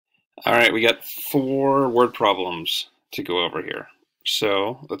All right, we got 4 word problems to go over here.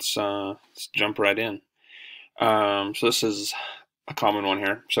 So let's jump right in. So this is a common one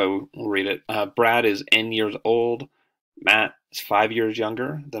here, so we'll read it. Brad is N years old. Matt is 5 years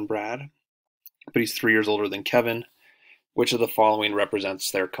younger than Brad, but he's 3 years older than Kevin. Which of the following represents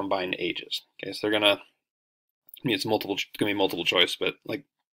their combined ages? Okay, so they're gonna. I mean, it's gonna be multiple choice, but like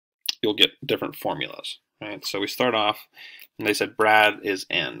you'll get different formulas, right? So we start off, and they said Brad is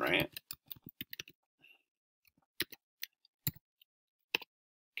N, right?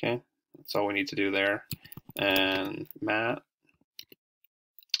 Okay, that's all we need to do there. And Matt,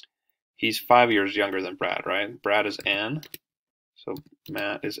 he's 5 years younger than Brad, right? Brad is N, so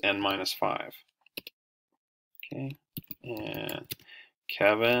Matt is N minus 5. Okay, and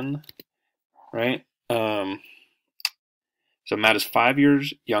Kevin, right? So Matt is 5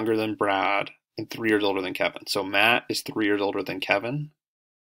 years younger than Brad and 3 years older than Kevin. So Matt is 3 years older than Kevin,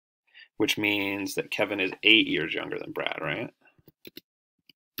 which means that Kevin is 8 years younger than Brad, right?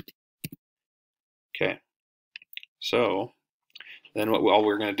 Okay, so then all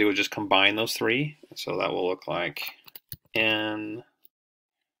we're going to do is just combine those three. So that will look like N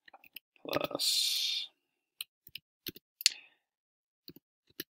plus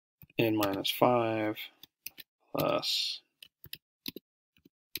N minus 5 plus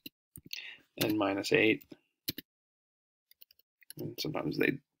N minus 8. And sometimes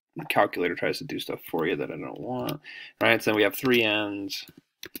the calculator tries to do stuff for you that I don't want. Right, so then we have 3 n's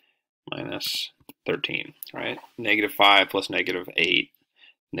minus 13, right? Negative 5 plus negative 8,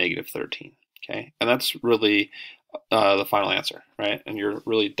 negative 13. Okay, and that's really the final answer, right? And you're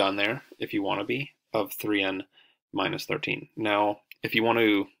really done there if you want to be, of 3n minus 13. Now, if you want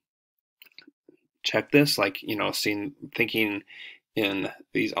to check this, like, thinking in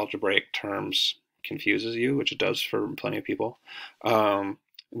these algebraic terms confuses you, which it does for plenty of people, and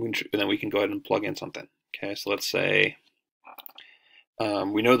then we can go ahead and plug in something. Okay, so let's say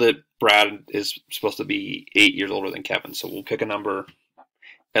we know that Brad is supposed to be 8 years older than Kevin, so we'll pick a number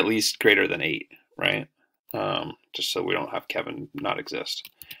at least greater than 8, right? Just so we don't have Kevin not exist,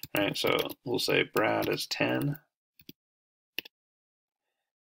 right? So we'll say Brad is 10,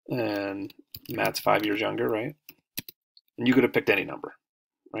 and Matt's 5 years younger, right? And you could have picked any number,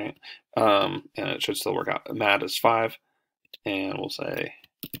 right? And it should still work out. Matt is 5, and we'll say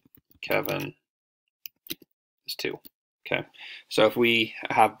Kevin is 2. Okay, so if we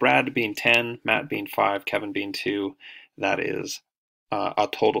have Brad being 10, Matt being 5, Kevin being 2, that is a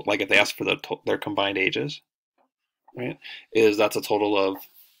total, like if they ask for their combined ages, right, that's a total of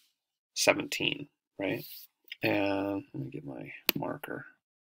 17, right? And let me get my marker.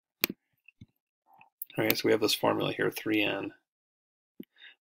 All right, so we have this formula here, 3n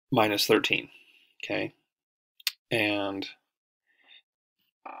minus 13, okay? And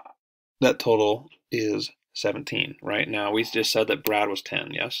that total is 17, right? Now, we just said that Brad was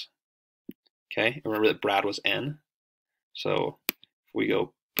 10, yes? Okay, remember that Brad was n. So if we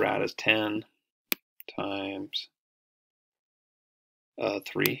go Brad is 10 times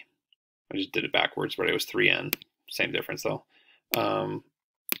 3. I just did it backwards, but it was 3n. Same difference, though.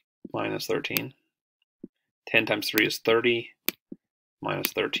 Minus 13. 10 times 3 is 30.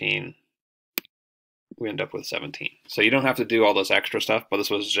 Minus 13. We end up with 17. So you don't have to do all this extra stuff, but this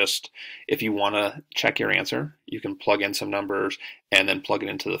was just, if you want to check your answer, you can plug in some numbers and then plug it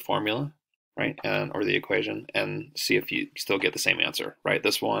into the formula, right? Or the equation, and see if you still get the same answer, right?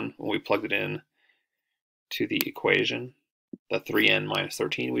 This one, when we plugged it in to the equation, the 3n minus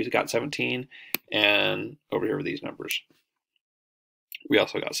 13, we got 17, and over here with these numbers, we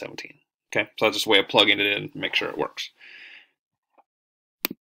also got 17. Okay, so that's just a way of plugging it in, make sure it works.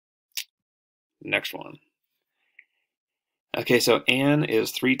 Next one. Okay, so Anne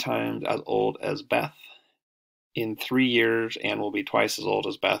is 3 times as old as Beth. In 3 years, Anne will be twice as old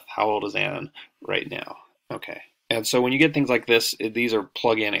as Beth. How old is Anne right now? Okay, and so when you get things like this, these are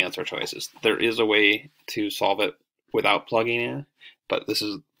plug-in answer choices. There is a way to solve it without plugging in, but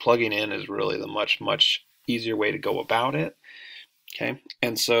plugging in is really the much easier way to go about it. Okay,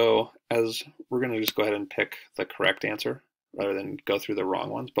 and so as we're going to just go ahead and pick the correct answer rather than go through the wrong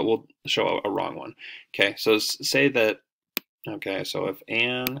ones, but we'll show a wrong one. Okay, so say that, okay, so if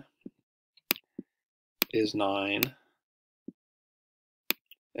Anne is 9,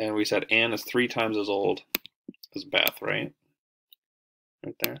 and we said Anne is 3 times as old as Beth, right?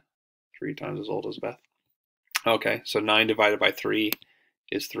 Right there, 3 times as old as Beth. Okay, so 9 divided by 3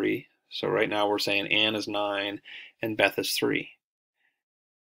 is 3. So right now we're saying Anne is 9 and Beth is 3.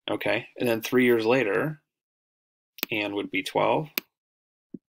 Okay, and then 3 years later, Anne would be 12,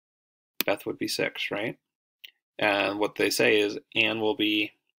 Beth would be 6, right? And what they say is Anne will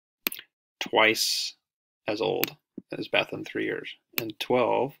be twice as old as Beth in 3 years, and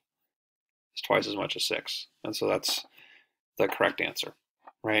 12 is twice as much as 6, and so that's the correct answer,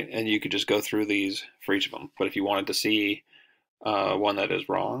 right? And you could just go through these for each of them. But if you wanted to see one that is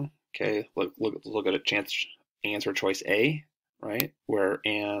wrong, okay, look at a chance answer choice A, right, where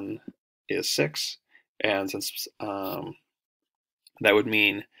Anne is 6, and since that would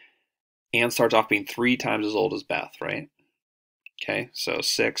mean Anne starts off being 3 times as old as Beth, right? Okay, so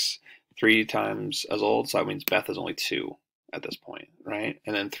 6, 3 times as old, so that means Beth is only 2 at this point, right?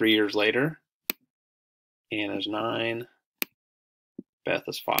 And then 3 years later, Anne is 9, Beth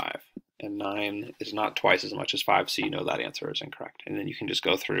is 5, and 9 is not twice as much as 5, so you know that answer is incorrect. And then you can just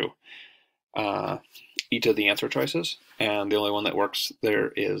go through each of the answer choices, and the only one that works there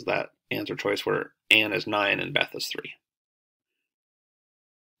is that answer choice where Anne is 9 and Beth is 3.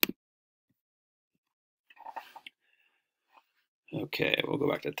 Okay, we'll go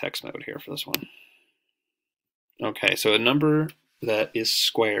back to text mode here for this one. Okay, so a number that is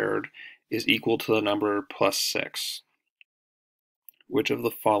squared is equal to the number plus 6. Which of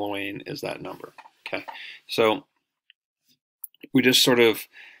the following is that number? Okay, so we just sort of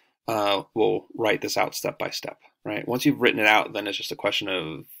will write this out step by step, right? Once you've written it out, then it's just a question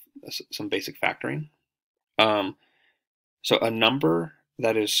of some basic factoring. So a number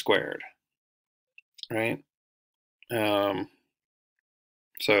that is squared, right?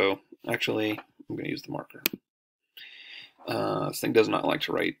 So actually, I'm going to use the marker. This thing does not like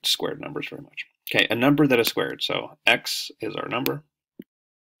to write squared numbers very much. Okay, a number that is squared. So x is our number.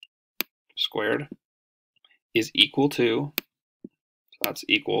 Squared is equal to, so that's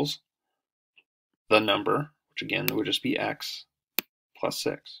equals the number, which again would just be x, plus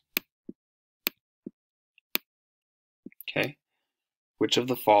 6. Okay, which of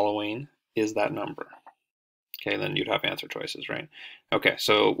the following is that number? Okay, then you'd have answer choices, right? Okay,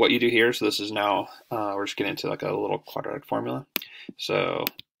 so what you do here, so this is now, we're just getting into like a little quadratic formula. So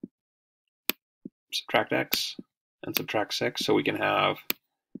subtract x and subtract 6, so we can have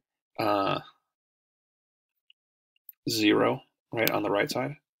 0, right, on the right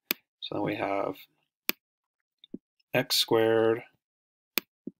side. So then we have x squared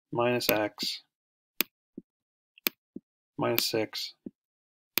minus x minus 6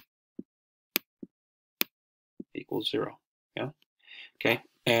 equals 0. Yeah. Okay.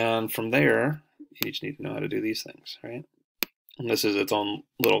 And from there, you just need to know how to do these things, right? And this is its own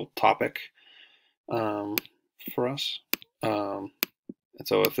little topic for us. And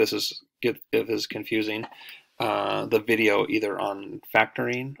so if this is confusing, the video either on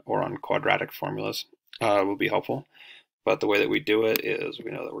factoring or on quadratic formulas will be helpful. But the way that we do it is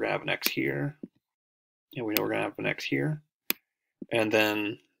we know that we're going to have an x here, and we know we're going to have an x here, and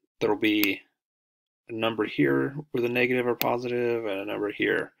then there will be a number here with a negative or positive, and a number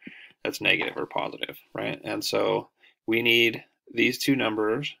here that's negative or positive, right? And so we need these two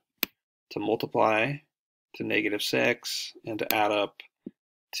numbers to multiply to -6 and to add up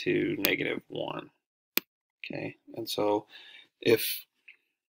to -1. Okay, and so if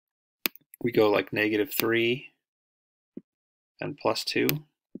we go like -3 and +2,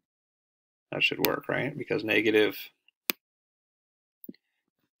 that should work, right? Because -3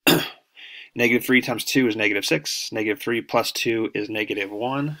 times 2 is -6. -3 plus 2 is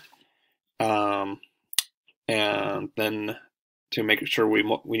 -1. And then to make sure we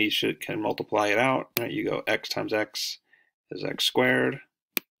can multiply it out, right? You go x times x is x squared.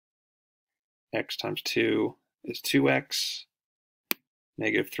 X times 2 is 2x.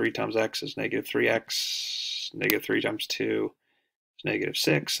 -3 times x is -3x. -3 times 2 is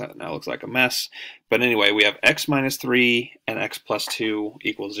 -6. That now looks like a mess. But anyway, we have x minus 3 and x plus 2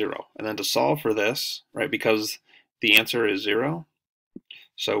 equals 0. And then to solve for this, right, because the answer is 0,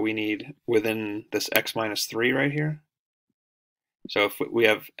 so we need within this x minus 3 right here. So if we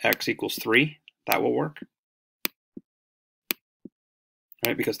have x equals 3, that will work,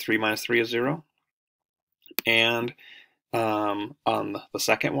 right, because 3 minus 3 is 0. And on the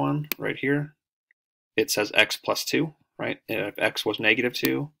second one right here, it says x plus 2. Right? And if x was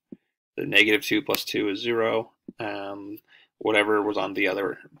 -2, the -2 plus 2 is 0, and whatever was on the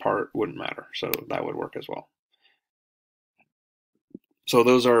other part wouldn't matter. So that would work as well. So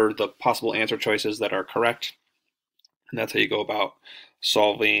those are the possible answer choices that are correct. And that's how you go about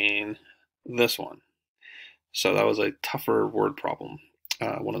solving this one. So that was a tougher word problem,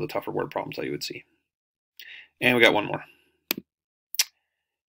 one of the tougher word problems that you would see. And we got one more.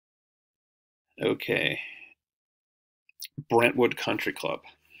 Okay. Brentwood Country Club.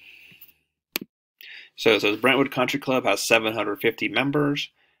 So it says Brentwood Country Club has 750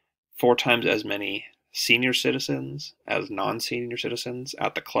 members, 4 times as many senior citizens as non-senior citizens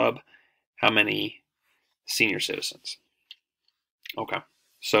at the club. how many senior citizens. Okay,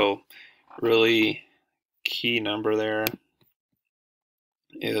 so really key number there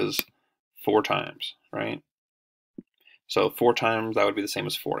is 4 times, right? So 4 times, that would be the same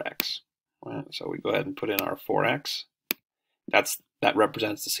as 4x. Right? So we go ahead and put in our 4x. That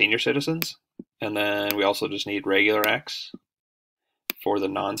represents the senior citizens. And then we also just need regular x for the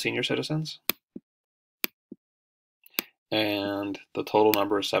non-senior citizens. And the total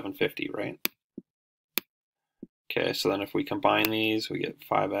number is 750, right? Okay, so then if we combine these, we get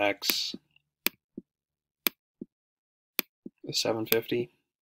 5x is 750.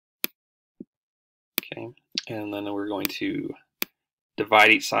 Okay, and then we're going to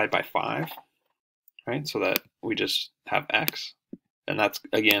divide each side by 5, right? So that we just have x. And that's,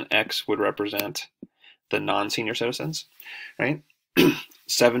 again, x would represent the non-senior citizens, right?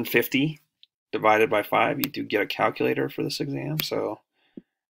 750 divided by 5, you do get a calculator for this exam, so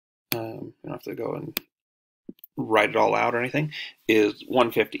you don't have to go and write it all out or anything, is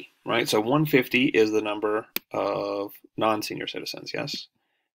 150, right? So 150 is the number of non-senior citizens, yes?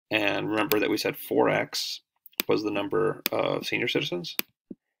 And remember that we said 4x was the number of senior citizens.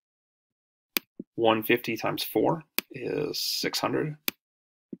 150 times 4 is 600.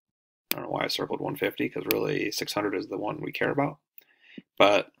 I don't know why I circled 150, because really 600 is the one we care about.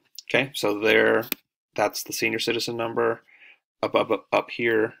 But, okay, so there, that's the senior citizen number. Up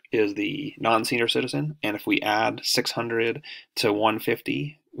here is the non-senior citizen, and if we add 600 to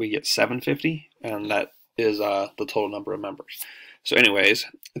 150, we get 750, and that is the total number of members. So anyways,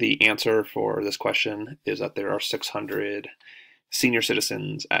 the answer for this question is that there are 600 senior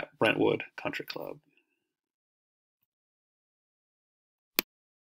citizens at Brentwood Country Club.